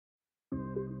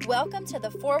Welcome to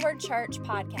the Forward Church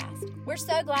podcast. We're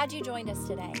so glad you joined us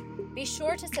today. Be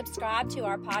sure to subscribe to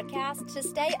our podcast to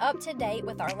stay up to date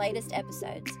with our latest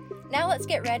episodes. Now let's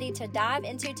get ready to dive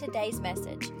into today's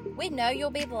message. We know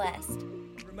you'll be blessed.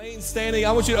 Remain standing.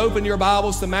 I want you to open your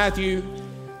Bibles to Matthew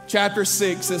chapter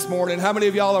 6 this morning. How many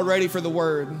of y'all are ready for the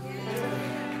Word?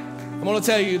 I'm going to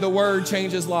tell you, the Word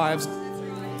changes lives.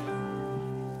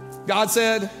 God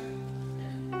said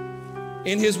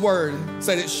in His Word,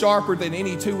 said it's sharper than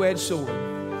any two-edged sword.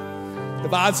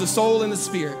 Divides the soul and the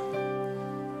spirit,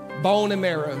 bone and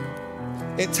marrow.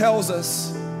 It tells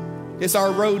us it's our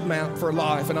roadmap for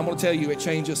life. And I'm going to tell you, it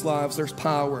changes lives. There's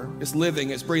power. It's living.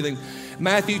 It's breathing.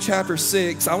 Matthew chapter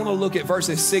 6, I want to look at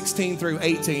verses 16 through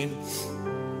 18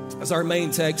 as our main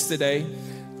text today.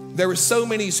 There were so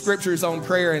many scriptures on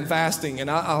prayer and fasting. And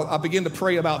I began to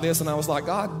pray about this. And I was like,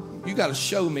 God, you got to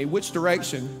show me which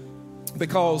direction.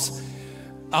 Because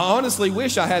I honestly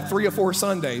wish I had 3 or 4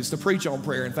 Sundays to preach on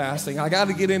prayer and fasting. I got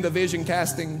to get into vision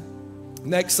casting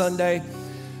next Sunday.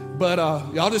 But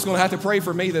y'all just going to have to pray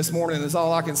for me this morning is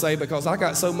all I can say, because I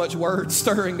got so much word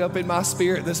stirring up in my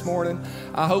spirit this morning.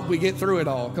 I hope we get through it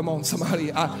all. Come on,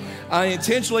 somebody. I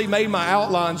intentionally made my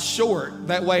outline short.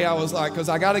 That way I was like, because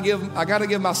I got to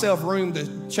give myself room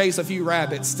to chase a few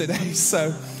rabbits today.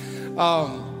 So,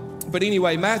 but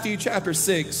anyway, Matthew chapter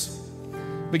 6,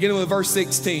 beginning with verse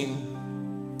 16.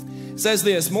 Says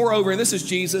this, moreover, and this is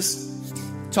Jesus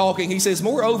talking. He says,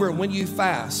 moreover, when you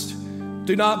fast,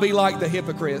 do not be like the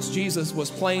hypocrites. Jesus was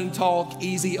plain talk,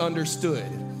 easy understood.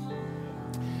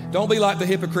 Don't be like the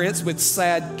hypocrites with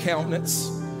sad countenance,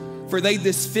 for they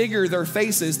disfigure their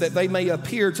faces that they may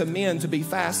appear to men to be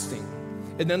fasting.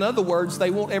 And in other words, they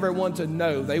want everyone to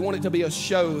know. They want it to be a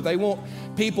show. They want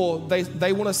people,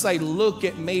 they want to say, look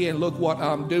at me and look what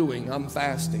I'm doing. I'm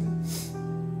fasting.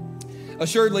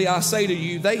 Assuredly, I say to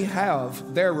you, they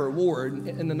have their reward.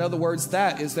 And in other words,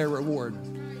 that is their reward.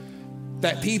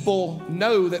 That people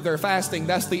know that they're fasting,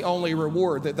 that's the only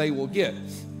reward that they will get.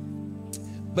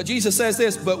 But Jesus says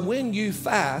this, but when you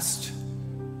fast,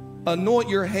 anoint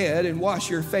your head and wash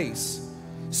your face,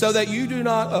 so that you do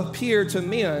not appear to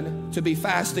men to be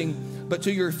fasting, but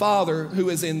to your Father who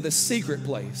is in the secret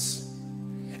place.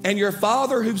 And your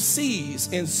Father who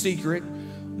sees in secret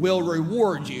will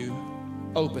reward you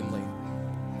openly.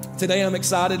 Today I'm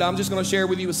excited. I'm just going to share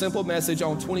with you a simple message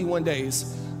on 21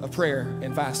 days of prayer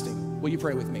and fasting. Will you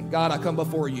pray with me? God, I come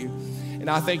before you and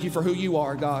I thank you for who you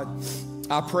are, God.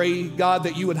 I pray, God,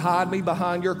 that you would hide me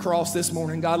behind your cross this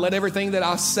morning. God, let everything that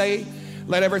I say,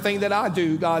 let everything that I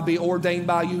do, God, be ordained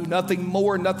by you. Nothing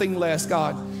more, nothing less,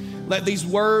 God. Let these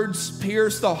words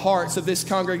pierce the hearts of this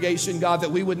congregation, God, that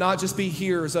we would not just be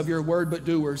hearers of your word, but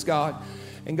doers, God.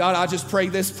 And God, I just pray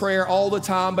this prayer all the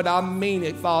time, but I mean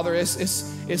it, Father.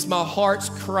 It's my heart's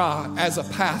cry as a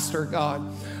pastor,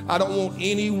 God. I don't want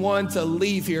anyone to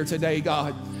leave here today,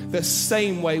 God, the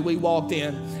same way we walked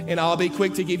in. And I'll be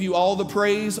quick to give you all the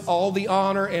praise, all the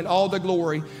honor, and all the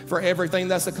glory for everything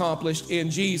that's accomplished.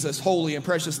 In Jesus' holy and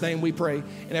precious name we pray.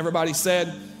 And everybody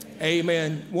said,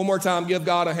 amen. One more time, give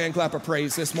God a hand clap of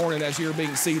praise this morning as you're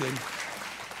being seated.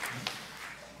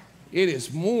 It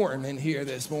is warm in here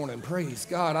this morning. Praise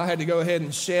God. I had to go ahead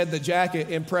and shed the jacket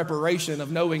in preparation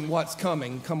of knowing what's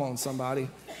coming. Come on, somebody.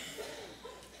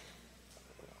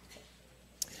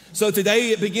 So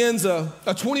today it begins a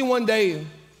 21-day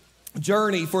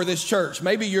journey for this church.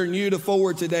 Maybe you're new to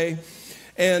Forward today.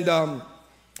 And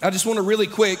I just want to really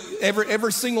quick,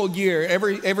 every single year,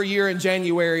 every year in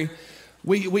January,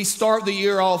 we start the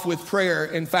year off with prayer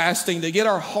and fasting to get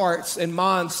our hearts and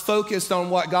minds focused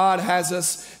on what God has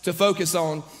us to focus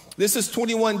on. This is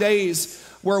 21 days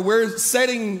where we're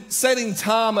setting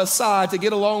time aside to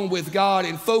get along with God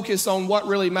and focus on what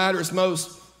really matters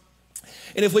most.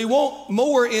 And if we want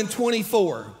more in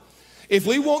 24, if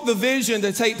we want the vision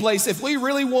to take place, if we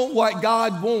really want what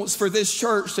God wants for this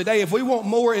church today, if we want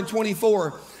more in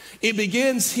 24, it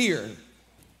begins here.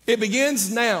 It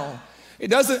begins now. It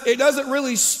doesn't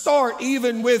really start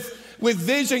even with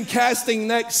vision casting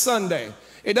next Sunday.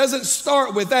 It doesn't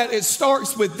start with that. It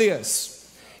starts with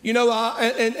this. You know,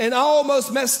 I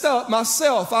almost messed up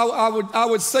myself. I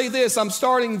would say this. I'm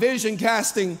starting vision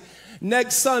casting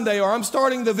next Sunday, or I'm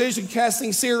starting the vision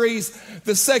casting series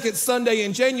the second Sunday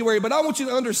in January. But I want you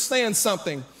to understand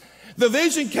something. The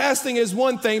vision casting is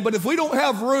one thing, but if we don't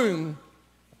have room,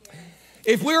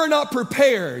 if we are not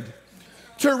prepared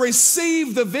to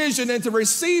receive the vision and to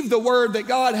receive the word that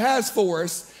God has for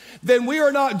us, then we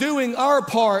are not doing our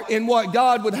part in what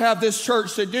God would have this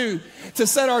church to do, to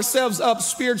set ourselves up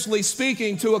spiritually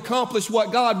speaking to accomplish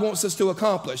what God wants us to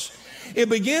accomplish. It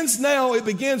begins now. It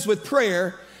begins with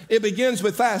prayer. It begins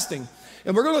with fasting.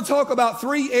 And we're going to talk about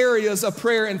 3 areas of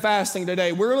prayer and fasting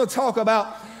today. We're going to talk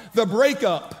about the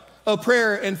breakup of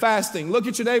prayer and fasting. Look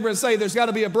at your neighbor and say, there's got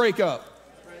to be a breakup.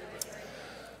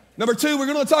 Number 2, we're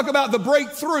going to talk about the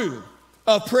breakthrough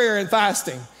of prayer and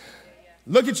fasting.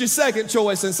 Look at your second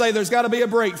choice and say, there's got to be a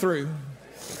breakthrough.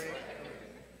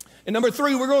 And number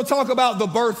 3, we're going to talk about the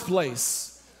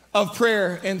birthplace of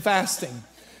prayer and fasting.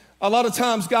 A lot of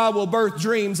times God will birth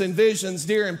dreams and visions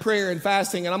during prayer and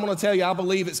fasting, and I'm going to tell you, I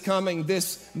believe it's coming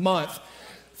this month.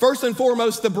 First and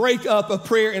foremost, the breakup of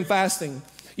prayer and fasting.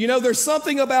 You know, there's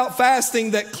something about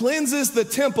fasting that cleanses the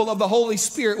temple of the Holy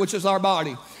Spirit, which is our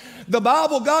body. The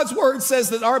Bible, God's word says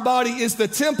that our body is the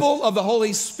temple of the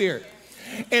Holy Spirit.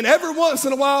 And every once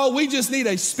in a while, we just need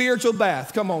a spiritual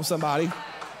bath. Come on, somebody.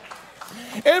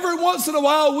 Every once in a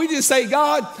while, we just say,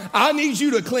 God, I need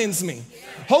you to cleanse me.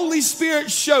 Holy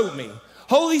Spirit, show me.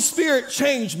 Holy Spirit,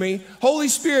 change me. Holy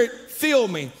Spirit, fill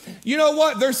me. You know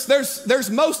what? There's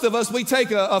most of us, we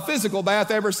take a physical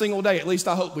bath every single day. At least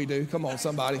I hope we do. Come on,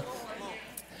 somebody.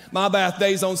 My bath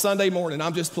day's on Sunday morning.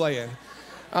 I'm just playing.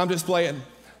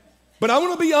 But I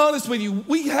want to be honest with you.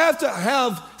 We have to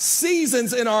have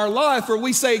seasons in our life where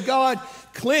we say, God,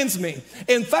 cleanse me.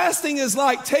 And fasting is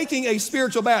like taking a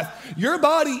spiritual bath. Your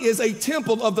body is a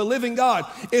temple of the living God.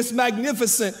 It's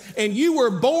magnificent. And you were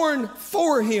born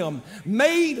for him,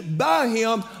 made by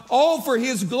him, all for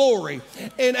his glory.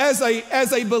 And as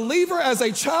a believer, as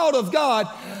a child of God,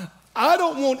 I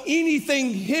don't want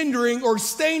anything hindering or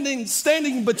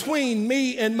standing between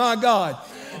me and my God.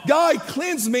 God,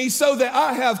 cleanse me so that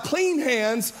I have clean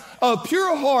hands, a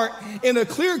pure heart, and a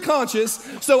clear conscience,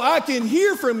 so I can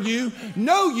hear from you,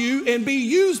 know you, and be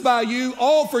used by you,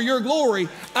 all for your glory.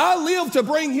 I live to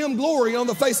bring him glory on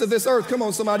the face of this earth. Come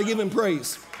on, somebody, give him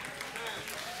praise.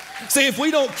 See, if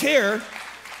we don't care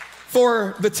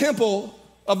for the temple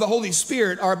of the Holy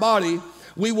Spirit, our body,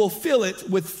 we will fill it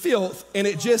with filth, and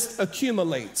it just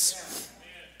accumulates.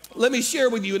 Let me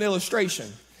share with you an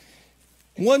illustration.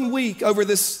 1 week over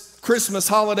this Christmas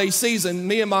holiday season,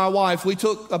 me and my wife, we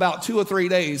took about 2 or 3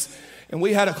 days and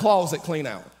we had a closet clean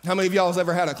out. How many of y'all has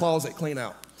ever had a closet clean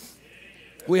out?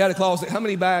 We had a closet. How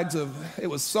many bags it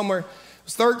was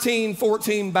 13,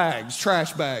 14 bags,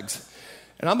 trash bags.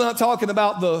 And I'm not talking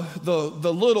about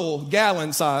the little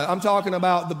gallon size. I'm talking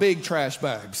about the big trash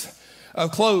bags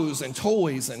of clothes and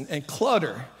toys and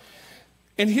clutter.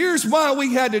 And here's why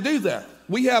we had to do that.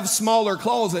 We have smaller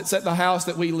closets at the house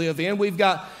that we live in. We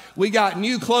got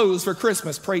new clothes for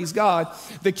Christmas, praise God.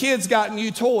 The kids got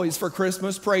new toys for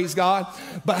Christmas, praise God.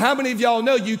 But how many of y'all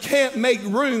know you can't make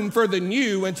room for the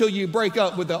new until you break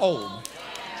up with the old?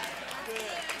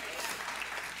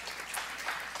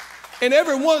 And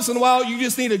every once in a while, you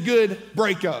just need a good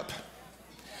breakup.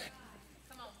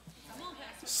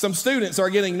 Some students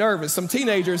are getting nervous. Some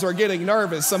teenagers are getting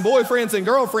nervous. Some boyfriends and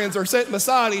girlfriends are sitting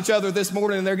beside each other this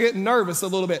morning and they're getting nervous a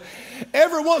little bit.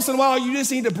 Every once in a while, you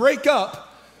just need to break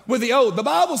up with the old. The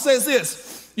Bible says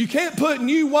this: you can't put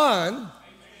new wine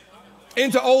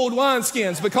into old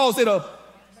wineskins because it'll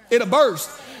burst.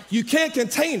 You can't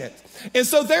contain it. And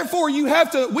so therefore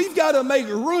we've got to make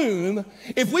room.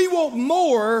 If we want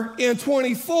more in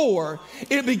 24,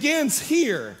 it begins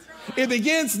here. It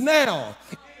begins now.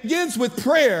 It begins with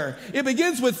prayer. It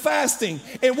begins with fasting.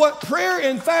 And what prayer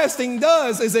and fasting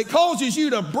does is it causes you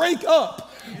to break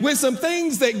up with some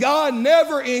things that God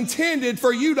never intended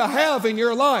for you to have in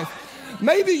your life.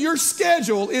 Maybe your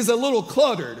schedule is a little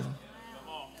cluttered.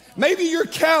 Maybe your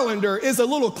calendar is a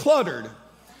little cluttered.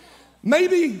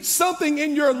 Maybe something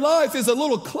in your life is a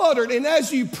little cluttered, and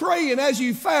as you pray and as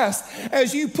you fast,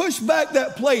 as you push back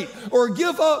that plate or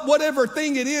give up whatever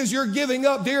thing it is you're giving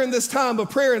up during this time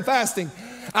of prayer and fasting,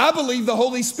 I believe the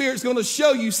Holy Spirit's going to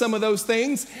show you some of those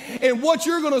things. And what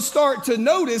you're going to start to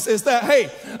notice is that, hey,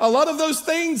 a lot of those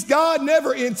things, God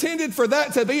never intended for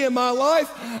that to be in my life.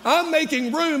 I'm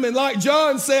making room. And like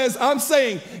John says, I'm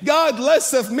saying, God,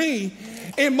 less of me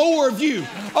and more of you.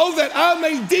 Oh, that I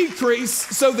may decrease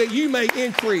so that you may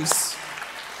increase.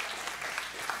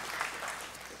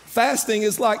 Fasting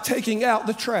is like taking out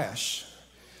the trash.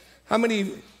 How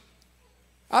many,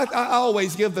 I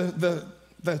always give the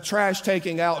trash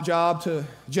taking out job to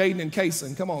Jaden and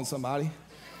Kaysen. Come on, somebody.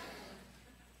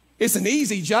 It's an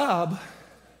easy job.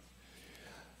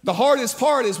 The hardest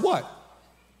part is what?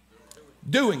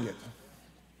 Doing it.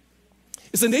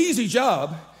 It's an easy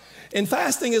job. And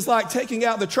fasting is like taking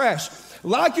out the trash.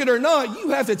 Like it or not,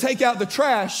 you have to take out the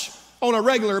trash on a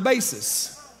regular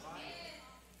basis.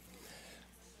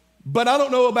 But I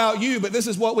don't know about you, but this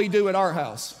is what we do at our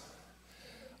house.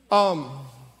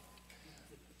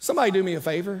 Somebody do me a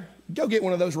favor. Go get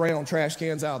one of those round trash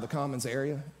cans out of the commons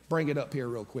area. Bring it up here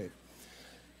real quick.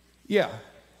 Yeah.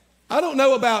 I don't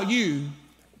know about you,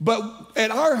 but at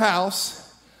our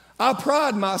house, I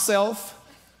pride myself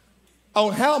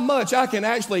on how much I can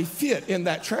actually fit in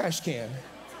that trash can.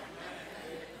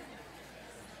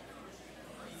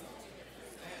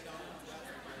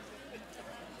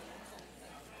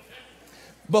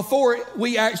 Before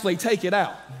we actually take it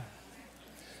out.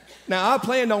 Now, I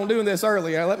planned on doing this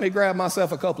earlier. Let me grab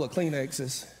myself a couple of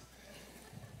Kleenexes.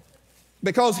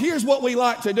 Because here's what we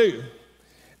like to do.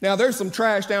 Now, there's some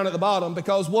trash down at the bottom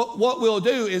because what we'll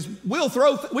do is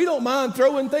we don't mind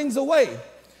throwing things away,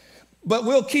 but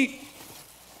we'll keep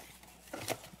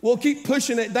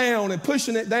pushing it down and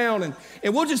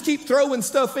we'll just keep throwing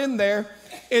stuff in there,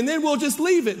 and then we'll just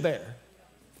leave it there.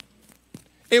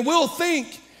 And we'll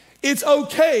think it's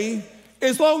okay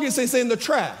as long as it's in the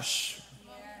trash.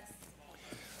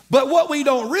 But what we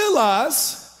don't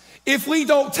realize, if we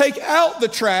don't take out the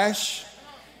trash,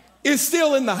 it's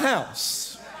still in the house.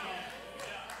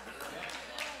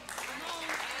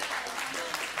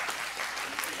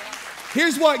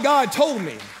 Here's what God told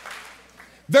me.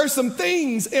 There's some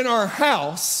things in our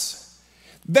house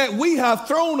that we have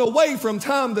thrown away from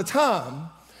time to time,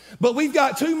 but we've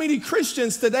got too many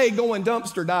Christians today going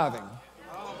dumpster diving.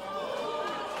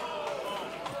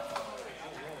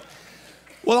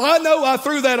 Well, I know I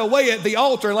threw that away at the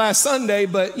altar last Sunday,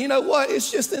 but you know what? It's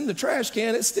just in the trash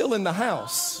can. It's still in the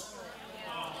house.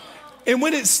 And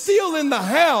when it's still in the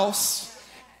house,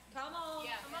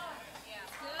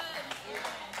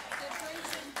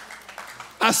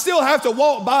 I still have to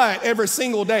walk by it every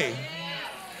single day.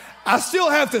 I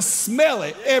still have to smell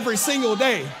it every single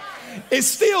day. It's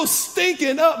still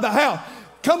stinking up the house.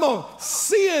 Come on,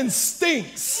 sin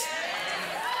stinks.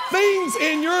 Things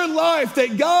in your life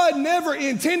that God never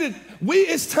intended,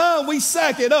 it's time we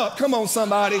sack it up. Come on,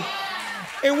 somebody.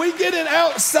 And we get it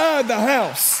outside the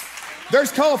house.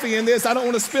 There's coffee in this. I don't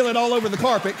want to spill it all over the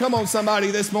carpet. Come on, somebody,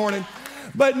 this morning.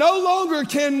 But no longer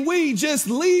can we just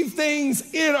leave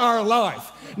things in our life.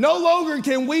 No longer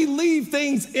can we leave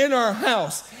things in our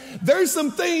house. There's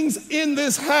some things in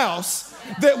this house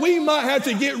that we might have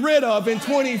to get rid of in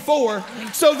 24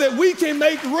 so that we can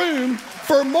make room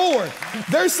for more.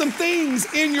 There's some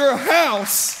things in your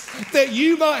house that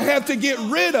you might have to get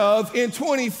rid of in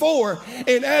 24.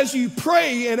 And as you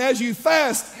pray and as you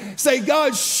fast, say,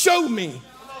 God, show me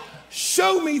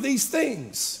these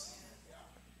things.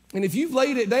 And if you've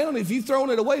laid it down, if you've thrown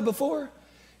it away before,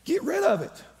 get rid of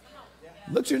it.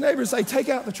 Look at your neighbor and say, take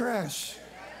out the trash.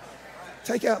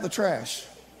 Take out the trash.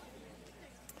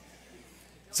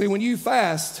 See, when you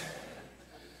fast,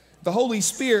 the Holy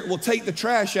Spirit will take the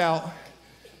trash out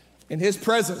and His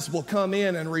presence will come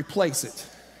in and replace it.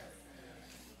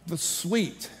 The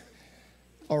sweet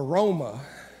aroma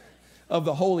of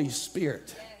the Holy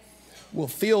Spirit will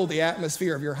fill the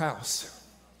atmosphere of your house.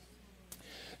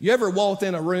 You ever walked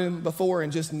in a room before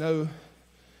and just know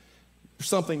there's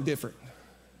something different?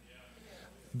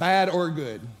 Bad or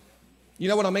good. You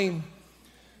know what I mean?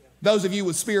 Those of you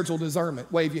with spiritual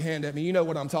discernment, wave your hand at me. You know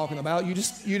what I'm talking about.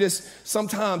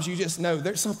 Sometimes you just know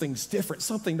there's something's different.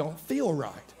 Something don't feel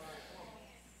right.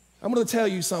 I'm going to tell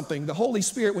you something. The Holy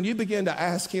Spirit, when you begin to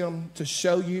ask Him to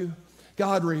show you,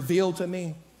 God, reveal to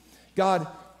me, God,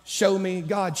 show me,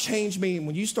 God, change me. And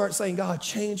when you start saying, God,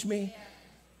 change me,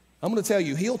 I'm going to tell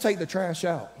you, He'll take the trash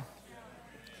out.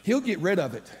 He'll get rid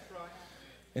of it.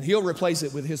 And He'll replace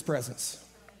it with His presence.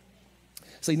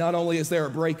 See, not only is there a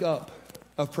breakup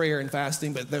of prayer and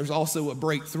fasting, but there's also a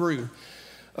breakthrough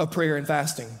of prayer and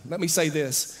fasting. Let me say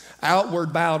this.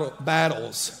 Outward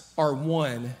battles are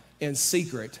won in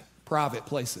secret, private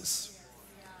places.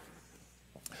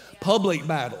 Public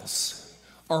battles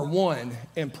are won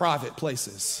in private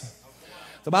places.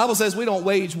 The Bible says we don't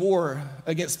wage war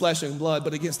against flesh and blood,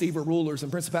 but against evil rulers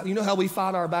and principalities. You know how we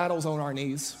fight our battles? On our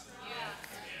knees.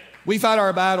 We fight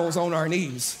our battles on our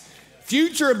knees.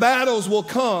 Future battles will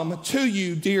come to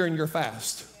you during your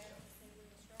fast.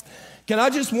 Can I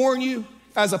just warn you,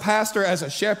 as a pastor, as a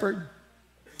shepherd,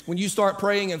 when you start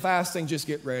praying and fasting, just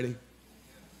get ready.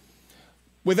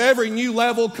 With every new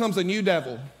level comes a new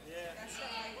devil.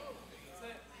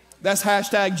 That's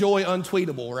hashtag joy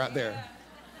untweetable right there.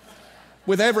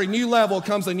 With every new level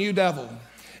comes a new devil.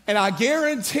 And I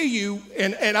guarantee you,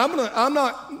 and I'm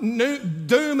not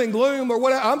doom and gloom or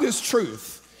whatever, I'm just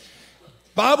truth.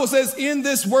 Bible says in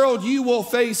this world you will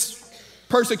face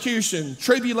persecution,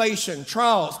 tribulation,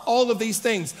 trials, all of these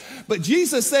things. But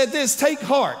Jesus said this, take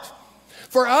heart,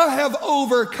 for I have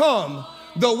overcome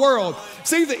the world.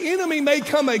 See, the enemy may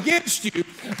come against you,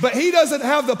 but he doesn't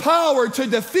have the power to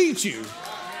defeat you.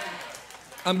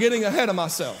 I'm getting ahead of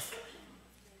myself.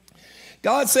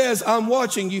 God says, I'm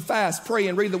watching you fast, pray,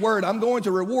 and read the word. I'm going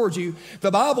to reward you. The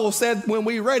Bible said, when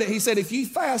we read it, he said, if you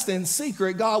fast in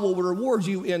secret, God will reward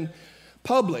you in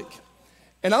public.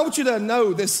 And I want you to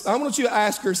know this. I want you to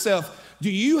ask yourself,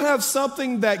 do you have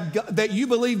something that you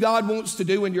believe God wants to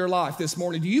do in your life this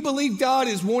morning? Do you believe God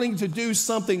is wanting to do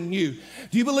something new?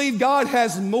 Do you believe God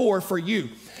has more for you?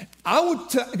 I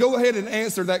want to go ahead and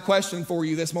answer that question for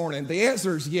you this morning. The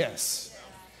answer is yes.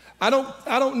 I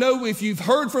don't know if you've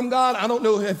heard from God. I don't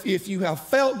know if you have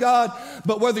felt God,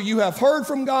 but whether you have heard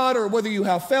from God or whether you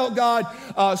have felt God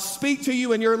speak to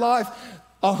you in your life,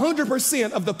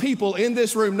 100% of the people in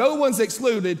this room, no one's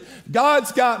excluded,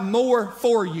 God's got more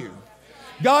for you.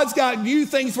 God's got new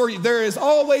things for you. There is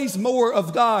always more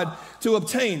of God to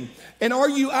obtain. And are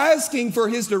you asking for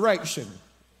his direction?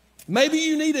 Maybe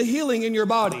you need a healing in your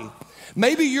body.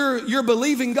 Maybe you're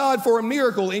believing God for a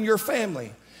miracle in your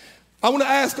family. I want to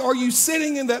ask, are you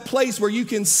sitting in that place where you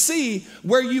can see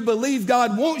where you believe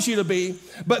God wants you to be,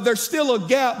 but there's still a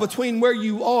gap between where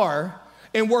you are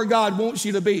and where God wants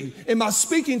you to be? Am I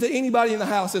speaking to anybody in the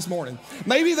house this morning?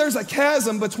 Maybe there's a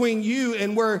chasm between you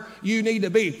and where you need to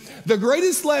be. The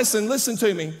greatest lesson, listen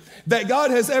to me, that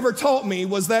God has ever taught me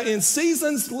was that in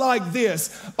seasons like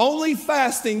this, only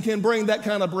fasting can bring that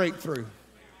kind of breakthrough.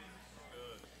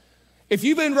 If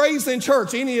you've been raised in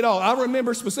church, any at all, I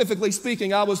remember specifically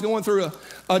speaking, I was going through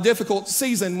a difficult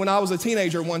season when I was a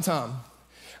teenager one time.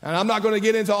 And I'm not going to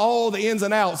get into all the ins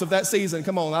and outs of that season.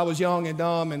 Come on, I was young and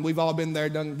dumb, and we've all been there,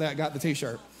 done that, got the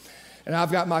t-shirt. And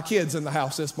I've got my kids in the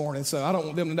house this morning, so I don't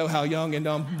want them to know how young and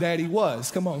dumb Daddy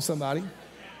was. Come on, somebody.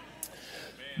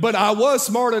 But I was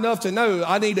smart enough to know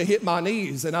I need to hit my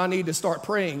knees, and I need to start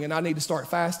praying, and I need to start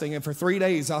fasting. And for 3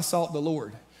 days, I sought the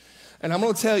Lord. And I'm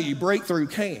going to tell you, breakthrough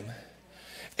came.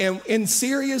 And in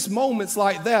serious moments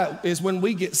like that is when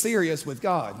we get serious with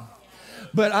God.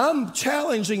 But I'm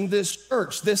challenging this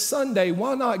church this Sunday,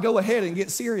 why not go ahead and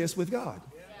get serious with God?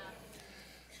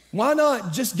 Why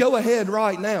not just go ahead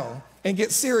right now and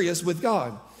get serious with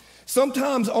God?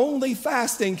 Sometimes only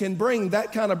fasting can bring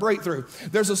that kind of breakthrough.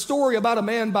 There's a story about a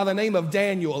man by the name of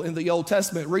Daniel in the Old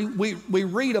Testament. We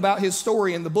read about his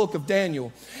story in the book of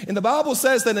Daniel. And the Bible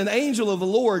says that an angel of the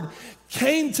Lord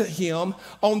came to him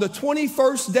on the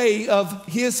 21st day of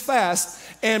his fast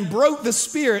and broke the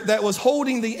spirit that was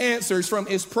holding the answers from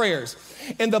his prayers.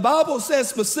 And the Bible says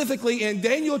specifically in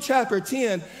Daniel chapter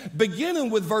 10, beginning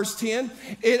with verse 10,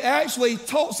 it actually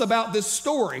talks about this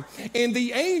story. And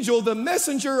the angel, the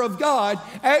messenger of God,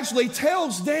 actually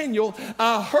tells Daniel,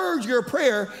 I heard your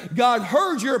prayer. God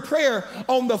heard your prayer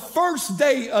on the first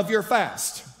day of your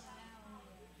fast.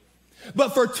 But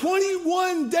for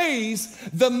 21 days,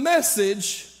 the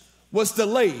message was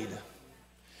delayed.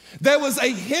 There was a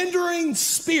hindering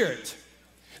spirit.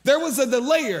 There was a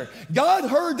delayer. God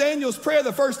heard Daniel's prayer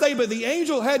the first day, but the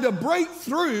angel had to break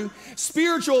through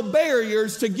spiritual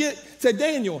barriers to get to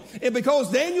Daniel. And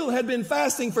because Daniel had been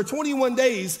fasting for 21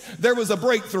 days, there was a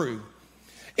breakthrough.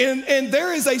 And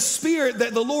there is a spirit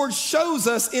that the Lord shows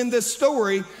us in this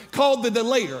story called the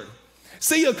delayer.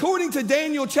 See, according to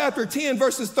Daniel chapter 10,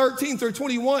 verses 13 through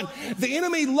 21, the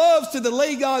enemy loves to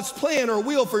delay God's plan or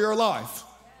will for your life.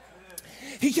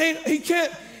 He can't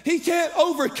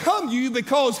overcome you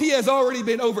because he has already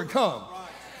been overcome.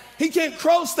 He can't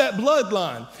cross that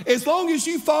bloodline. As long as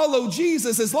you follow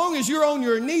Jesus, as long as you're on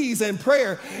your knees in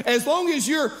prayer, as long as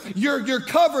you're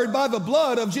covered by the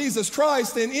blood of Jesus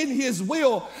Christ and in his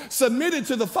will submitted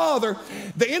to the Father,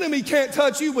 the enemy can't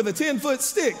touch you with a 10-foot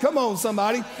stick. Come on,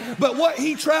 somebody. But what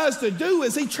he tries to do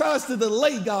is he tries to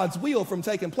delay God's will from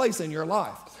taking place in your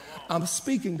life. I'm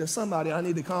speaking to somebody. I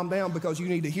need to calm down because you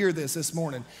need to hear this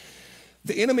morning.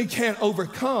 The enemy can't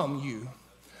overcome you.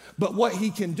 But what he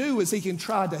can do is he can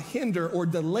try to hinder or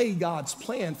delay God's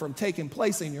plan from taking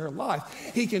place in your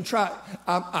life. He can try.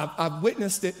 I've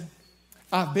witnessed it.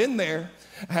 I've been there.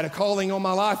 I had a calling on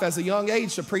my life as a young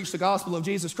age to preach the gospel of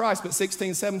Jesus Christ, but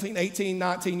 16, 17, 18,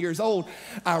 19 years old,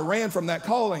 I ran from that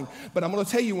calling. But I'm going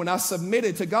to tell you, when I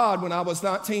submitted to God when I was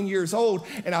 19 years old,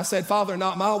 and I said, Father,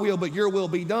 not my will, but your will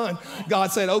be done,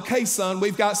 God said, okay, son,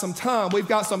 we've got some time. We've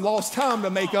got some lost time to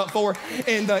make up for.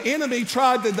 And the enemy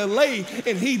tried to delay,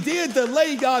 and he did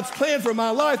delay God's plan for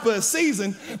my life for a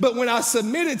season. But when I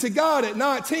submitted to God at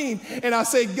 19, and I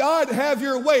said, God, have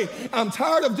your way. I'm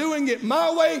tired of doing it my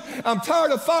my way. I'm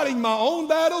tired of fighting my own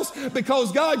battles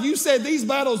because, God, you said these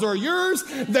battles are yours.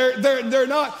 They're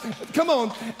not. Come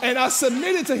on. And I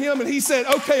submitted to him, and he said,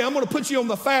 okay, I'm going to put you on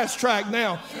the fast track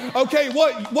now. Okay,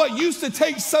 what used to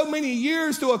take so many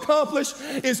years to accomplish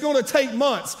is going to take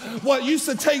months. What used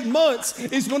to take months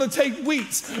is going to take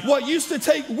weeks. What used to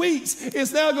take weeks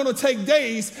is now going to take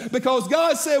days, because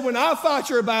God said, when I fight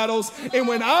your battles and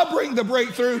when I bring the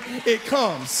breakthrough, it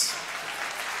comes.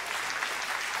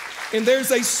 And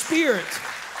there's a spirit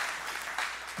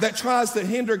that tries to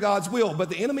hinder God's will, but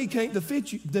the enemy can't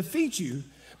defeat you,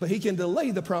 but he can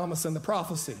delay the promise and the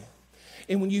prophecy.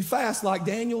 And when you fast like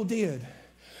Daniel did,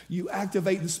 you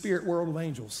activate the spirit world of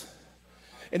angels.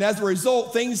 And as a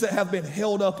result, things that have been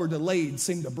held up or delayed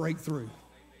seem to break through.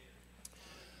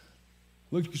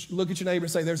 Look at your neighbor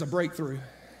and say, there's a breakthrough.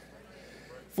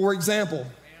 For example,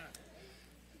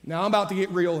 now I'm about to get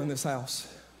real in this house.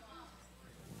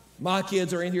 My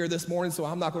kids are in here this morning, so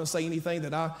I'm not going to say anything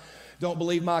that I don't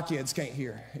believe my kids can't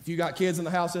hear. If you got kids in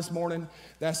the house this morning,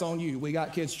 that's on you. We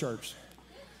got kids' church.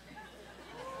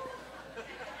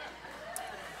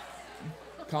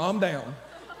 Calm down.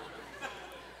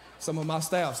 Some of my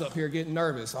staff's up here getting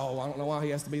nervous. Oh, I don't know why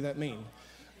he has to be that mean.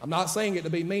 I'm not saying it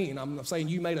to be mean. I'm saying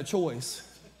you made a choice.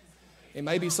 And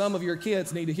maybe some of your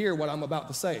kids need to hear what I'm about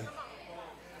to say.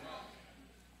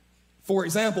 For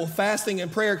example, fasting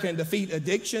and prayer can defeat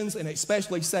addictions, and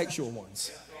especially sexual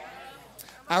ones.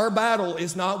 Our battle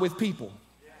is not with people,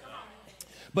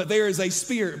 but there is a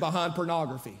spirit behind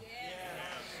pornography.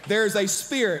 There is a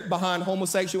spirit behind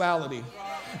homosexuality.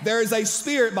 There is a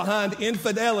spirit behind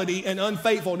infidelity and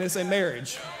unfaithfulness in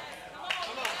marriage.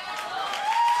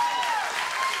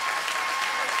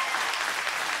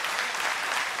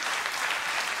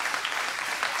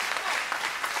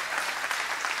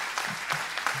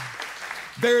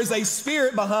 There is a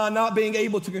spirit behind not being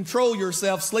able to control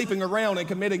yourself, sleeping around and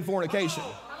committing fornication.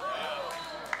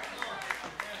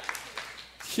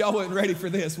 Y'all wasn't ready for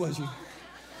this, was you?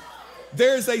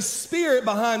 There's a spirit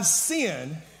behind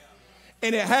sin,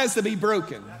 and it has to be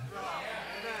broken.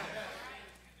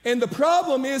 And the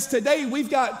problem is today we've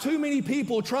got too many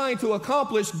people trying to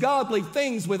accomplish godly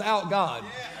things without God.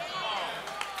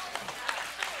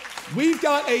 We've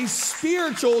got a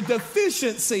spiritual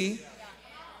deficiency.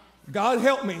 God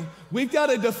help me. We've got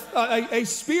a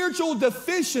spiritual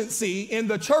deficiency in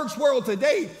the church world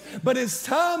today, but it's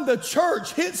time the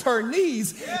church hits her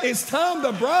knees. It's time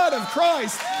the bride of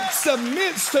Christ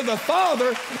submits to the Father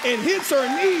and hits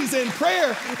her knees in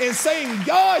prayer and saying,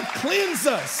 God, cleanse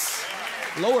us.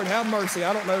 Lord, have mercy.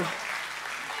 I don't know.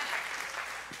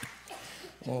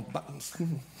 Well,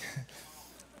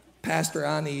 Pastor,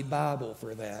 I need Bible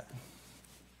for that.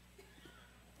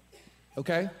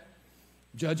 Okay?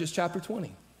 Judges chapter 20.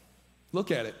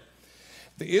 Look at it.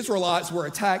 The Israelites were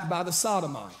attacked by the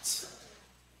Sodomites.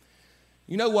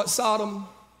 You know what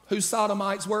who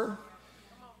Sodomites were?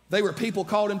 They were people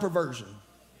caught in perversion.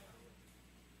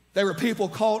 They were people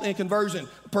caught in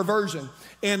perversion.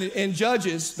 And in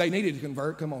Judges, they needed to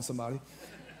convert. Come on, somebody.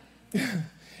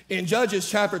 In Judges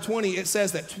chapter 20, it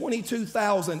says that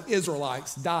 22,000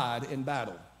 Israelites died in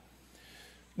battle.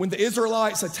 When the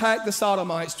Israelites attacked the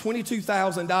Sodomites,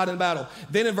 22,000 died in battle.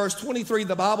 Then in verse 23,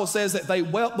 the Bible says that they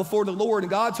wept before the Lord,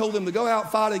 and God told them to go out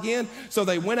and fight again. So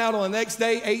they went out on the next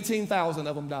day, 18,000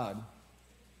 of them died.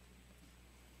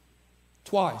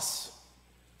 Twice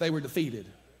they were defeated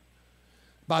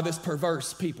by this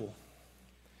perverse people.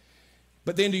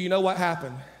 But then do you know what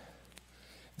happened?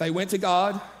 They went to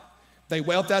God, they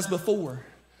wept as before,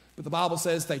 but the Bible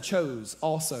says they chose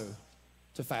also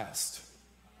to fast.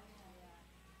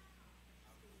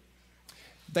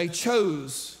 They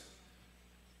chose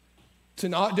to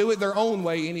not do it their own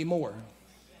way anymore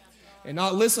and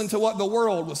not listen to what the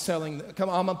world was telling them. Come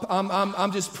on,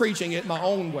 I'm just preaching it my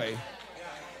own way.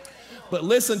 But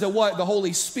listen to what the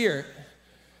Holy Spirit.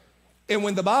 And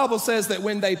when the Bible says that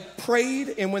when they prayed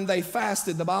and when they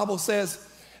fasted, the Bible says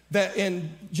that in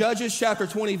Judges chapter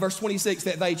 20, verse 26,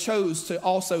 that they chose to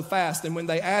also fast. And when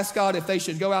they asked God if they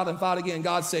should go out and fight again,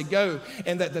 God said, go,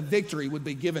 and that the victory would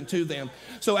be given to them.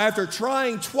 So after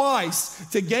trying twice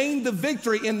to gain the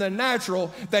victory in the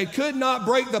natural, they could not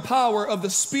break the power of the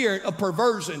spirit of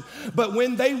perversion. But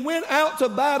when they went out to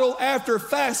battle after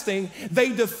fasting,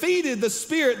 they defeated the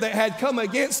spirit that had come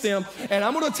against them. And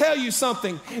I'm going to tell you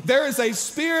something. There is a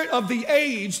spirit of the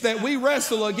age that we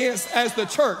wrestle against as the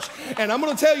church. And I'm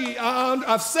going to tell you you,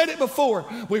 I've said it before,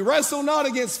 we wrestle not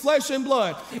against flesh and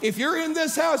blood. If you're in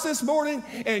this house this morning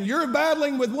and you're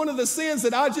battling with one of the sins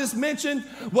that I just mentioned,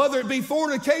 whether it be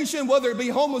fornication, whether it be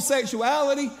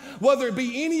homosexuality, whether it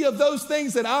be any of those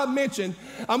things that I mentioned,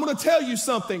 I'm going to tell you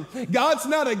something. God's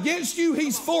not against you,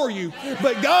 He's for you.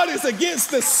 But God is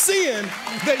against the sin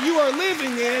that you are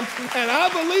living in. And I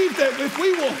believe that if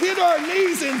we will hit our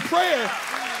knees in prayer,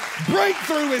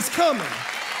 breakthrough is coming.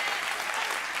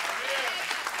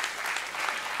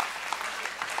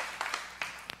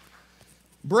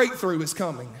 Breakthrough is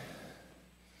coming.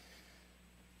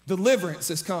 Deliverance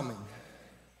is coming.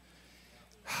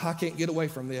 I can't get away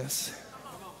from this.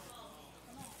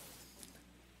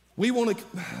 We want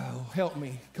to, help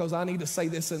me, because I need to say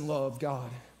this in love,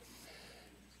 God.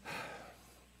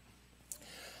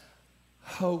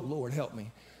 Oh, Lord, help me.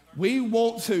 We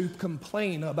want to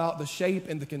complain about the shape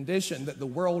and the condition that the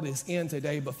world is in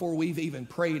today before we've even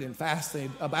prayed and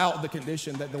fasted about the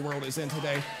condition that the world is in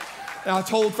today. Now, I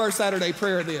told First Saturday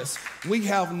Prayer this. We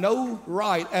have no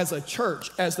right as a church,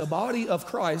 as the body of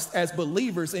Christ, as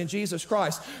believers in Jesus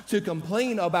Christ, to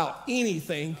complain about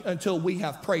anything until we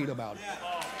have prayed about it.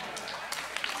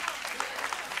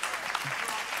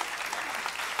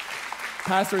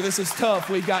 Pastor, this is tough.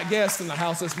 We've got guests in the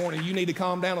house this morning. You need to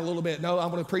calm down a little bit. No,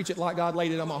 I'm going to preach it like God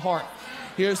laid it on my heart.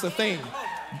 Here's the thing.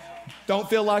 Don't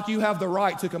feel like you have the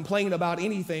right to complain about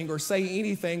anything or say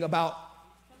anything about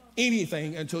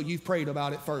anything until you've prayed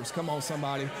about it first. Come on,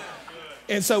 somebody.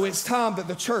 And so it's time that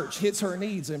the church hits her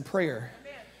needs in prayer,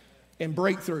 and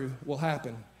breakthrough will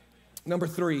happen. Number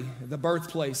 3, the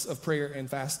birthplace of prayer and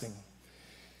fasting.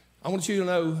 I want you to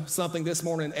know something this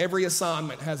morning. Every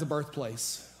assignment has a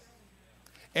birthplace.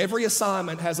 Every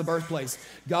assignment has a birthplace.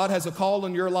 God has a call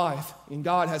in your life, and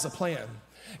God has a plan.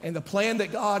 And the plan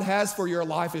that God has for your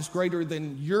life is greater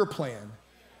than your plan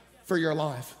for your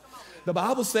life. The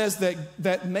Bible says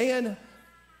that man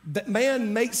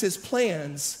makes his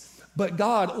plans, but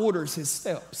God orders his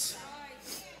steps.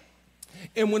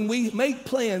 And when we make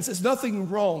plans, there's nothing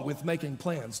wrong with making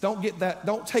plans. Don't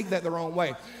take that the wrong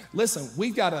way. Listen,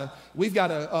 we've got a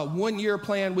 1-year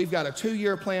plan, we've got a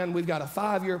 2-year plan, we've got a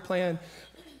 5-year plan.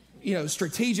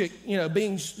 Strategic,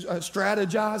 being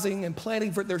strategizing and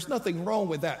planning for it. There's nothing wrong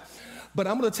with that. But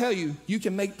I'm going to tell you, you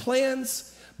can make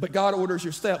plans, but God orders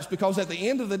your steps, because at the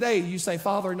end of the day, you say,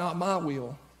 Father, not my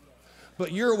will,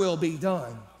 but your will be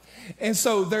done. And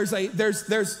so there's a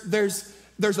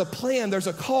plan, there's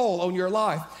a call on your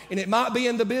life, and it might be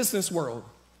in the business world.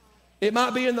 It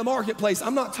might be in the marketplace.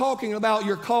 I'm not talking about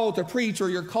your call to preach, or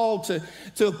your call to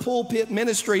a pulpit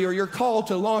ministry, or your call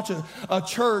to launch a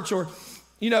church, or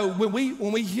when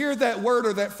we hear that word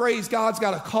or that phrase, God's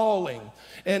got a calling.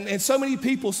 And so many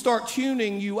people start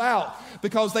tuning you out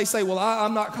because they say, well,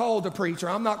 I'm not called to preach, or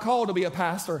I'm not called to be a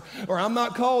pastor, or I'm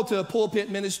not called to a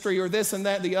pulpit ministry, or this and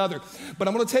that and the other. But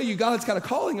I'm going to tell you, God's got a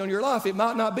calling on your life. It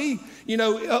might not be,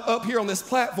 up here on this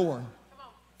platform.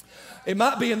 It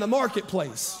might be in the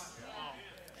marketplace.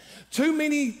 Too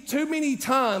many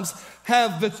times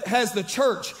has the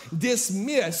church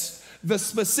dismissed the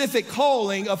specific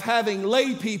calling of having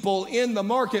lay people in the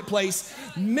marketplace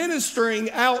ministering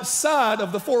outside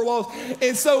of the 4 walls.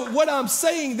 And so what I'm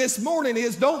saying this morning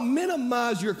is, don't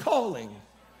minimize your calling.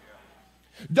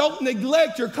 Don't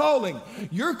neglect your calling.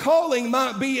 Your calling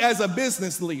might be as a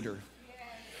business leader.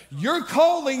 Your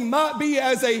calling might be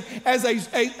as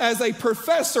a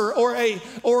professor or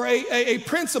a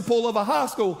principal of a high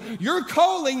school. Your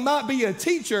calling might be a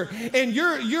teacher, and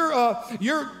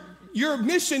your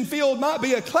mission field might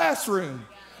be a classroom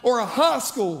or a high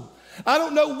school. I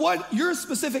don't know what your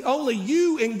specific, only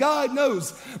you and God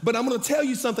knows. But I'm going to tell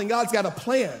you something. God's got a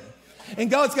plan,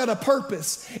 and God's got a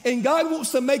purpose, and God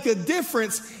wants to make a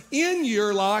difference in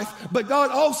your life, but God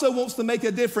also wants to make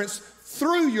a difference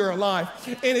through your life.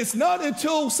 And it's not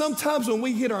until sometimes when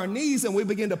we hit our knees and we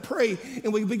begin to pray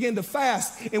and we begin to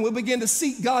fast and we begin to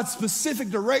seek God's specific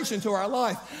direction to our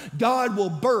life, God will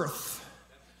birth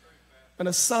an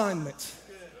assignment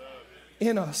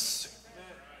in us.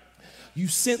 You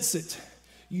sense it.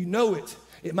 You know it.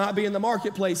 It might be in the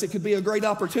marketplace. It could be a great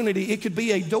opportunity. It could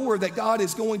be a door that God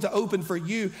is going to open for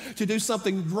you to do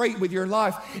something great with your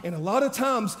life. And a lot of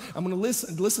times, I'm going to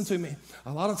listen to me.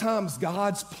 A lot of times,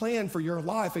 God's plan for your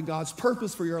life and God's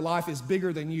purpose for your life is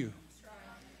bigger than you.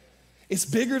 It's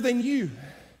bigger than you.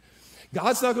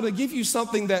 God's not going to give you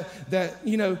something that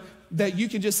you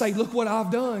can just say, look what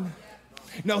I've done.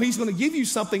 No, He's going to give you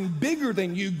something bigger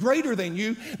than you, greater than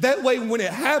you. That way, when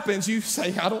it happens, you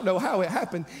say, I don't know how it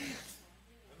happened.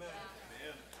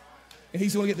 And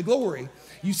He's going to get the glory.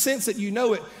 You sense it, you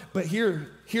know it, but hear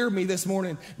me this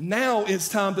morning. Now it's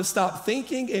time to stop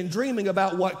thinking and dreaming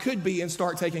about what could be and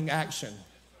start taking action.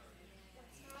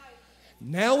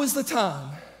 Now is the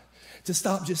time to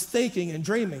stop just thinking and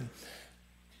dreaming.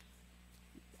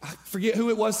 I forget who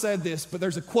it was said this, but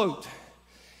there's a quote,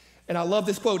 and I love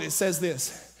this quote. It says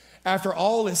this: after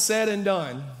all is said and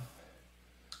done,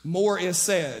 more is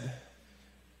said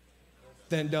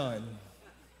than done.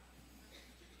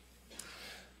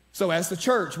 So as the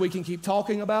church, we can keep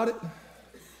talking about it.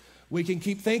 We can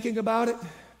keep thinking about it.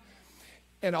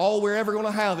 And all we're ever going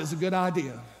to have is a good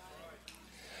idea.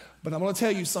 But I'm going to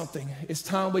tell you something. It's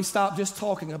time we stop just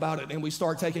talking about it and we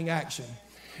start taking action.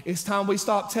 It's time we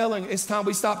stop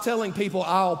telling people,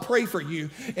 I'll pray for you,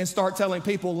 and start telling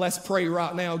people, let's pray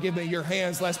right now. Give me your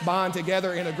hands. Let's bind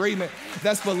together in agreement.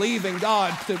 Let's believe in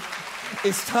God.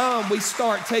 It's time we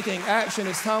start taking action.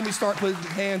 It's time we start putting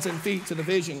hands and feet to the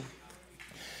vision.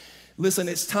 Listen,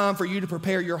 it's time for you to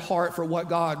prepare your heart for what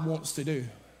God wants to do.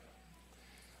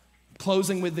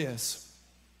 Closing with this.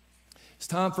 It's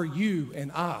time for you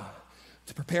and I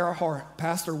to prepare our heart.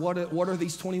 Pastor, what are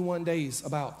these 21 days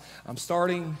about? I'm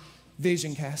starting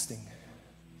vision casting.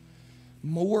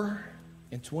 More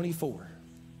in 24.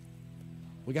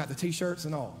 We got the t-shirts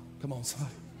and all. Come on,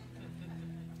 somebody.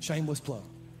 Shameless plug.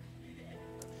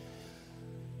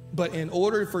 But in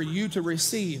order for you to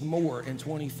receive more in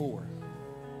 24,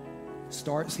 it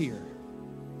starts here.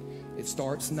 It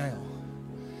starts now.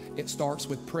 It starts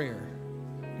with prayer,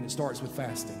 and it starts with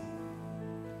fasting.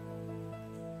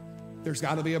 There's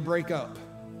got to be a breakup.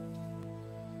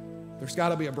 There's got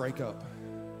to be a breakup.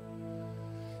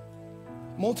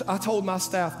 I told my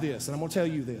staff this, and I'm going to tell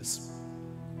you this.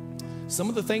 Some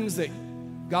of the things that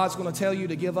God's going to tell you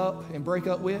to give up and break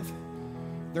up with,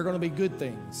 they're going to be good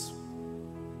things.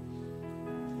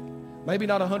 Maybe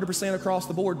not 100% across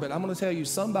the board, but I'm going to tell you,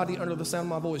 somebody under the sound of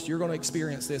my voice, you're going to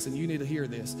experience this, and you need to hear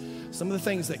this. Some of the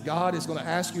things that God is going to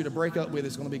ask you to break up with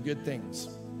is going to be good things.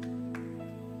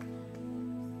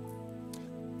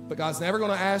 But God's never going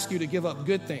to ask you to give up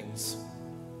good things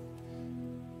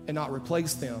and not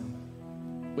replace them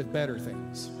with better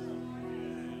things.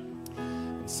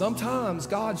 And sometimes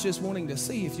God's just wanting to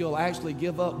see if you'll actually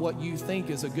give up what you think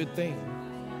is a good thing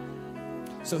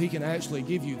so He can actually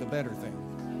give you the better thing.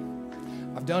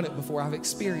 I've done it before. I've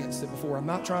experienced it before. I'm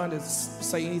not trying to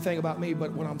say anything about me,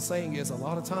 but what I'm saying is a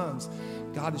lot of times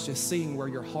God is just seeing where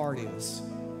your heart is.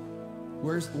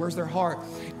 Where's their heart?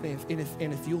 And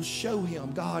if you'll show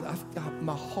Him, God, I've got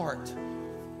my heart's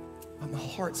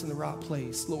in the right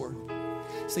place, Lord.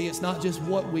 See, it's not just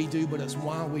what we do, but it's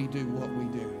why we do what we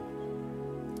do.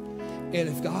 And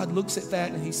if God looks at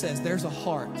that and He says, there's a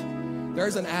heart,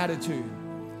 there's an attitude.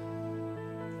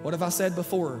 What have I said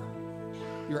before?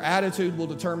 Your attitude will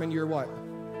determine your what?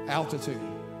 Altitude.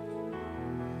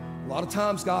 A lot of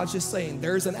times God's just saying,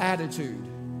 there's an attitude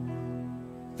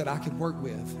that I can work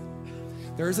with.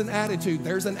 There's an attitude,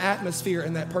 there's an atmosphere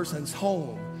in that person's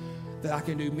home that I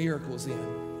can do miracles in.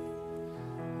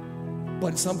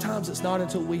 But sometimes it's not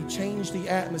until we change the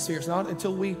atmosphere, it's not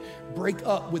until we break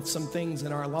up with some things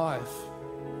in our life.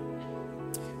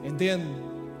 And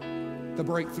then the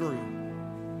breakthrough.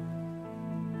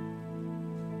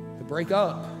 The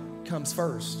breakup comes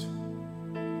first,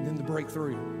 and then the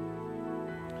breakthrough.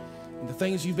 And the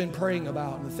things you've been praying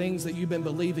about, and the things that you've been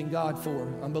believing God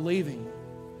for, I'm believing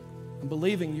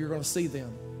you're going to see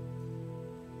them.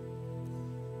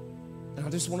 And I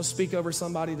just want to speak over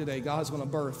somebody today. God's going to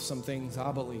birth some things,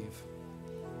 I believe.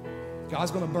 God's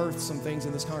going to birth some things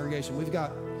in this congregation. We've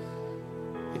got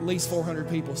at least 400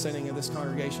 people sitting in this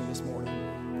congregation this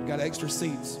morning. We've got extra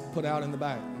seats put out in the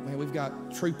back. Man, we've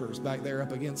got troopers back there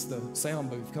up against the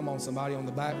sound booth. Come on, somebody on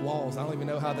the back walls. I don't even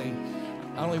know how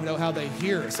they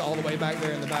hear us all the way back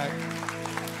there in the back.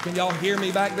 Can y'all hear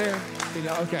me back there?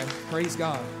 Okay, praise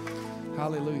God.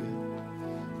 Hallelujah.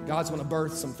 God's going to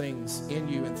birth some things in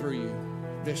you and through you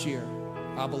this year.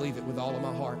 I believe it with all of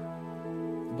my heart.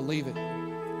 I believe it.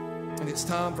 And it's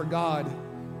time for God.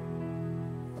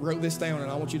 I wrote this down and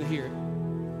I want you to hear it.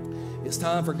 It's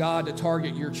time for God to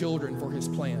target your children for His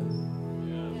plan.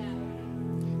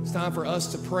 It's time for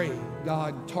us to pray,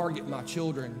 God, target my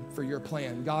children for your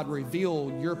plan. God,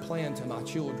 reveal your plan to my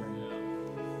children.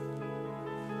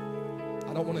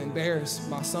 I don't want to embarrass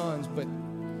my sons, but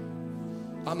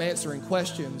I'm answering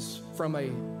questions from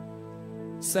a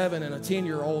 7 and a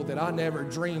 10-year-old that I never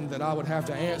dreamed that I would have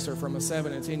to answer from a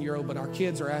 7 and 10-year-old, but our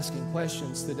kids are asking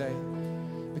questions today.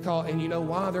 And you know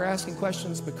why they're asking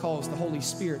questions? Because the Holy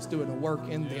Spirit's doing a work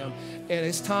in them. And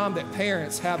it's time that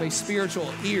parents have a spiritual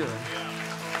ear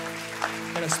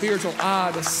and a spiritual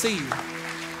eye to see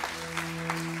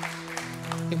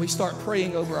and we start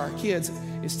praying over our kids,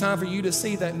 it's time for you to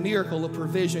see that miracle of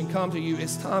provision come to you.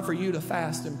 It's time for you to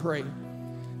fast and pray.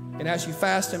 And as you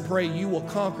fast and pray, you will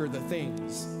conquer the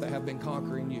things that have been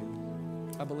conquering you.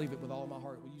 I believe it with all my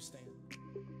heart. Will you stand?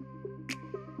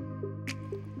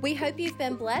 We hope you've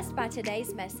been blessed by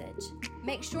today's message.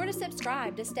 Make sure to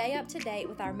subscribe to stay up to date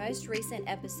with our most recent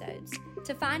episodes.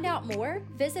 To find out more,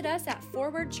 visit us at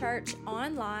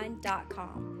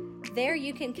forwardchurchonline.com. There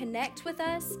you can connect with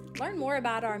us, learn more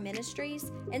about our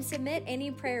ministries, and submit any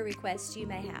prayer requests you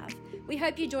may have. We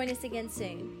hope you join us again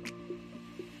soon.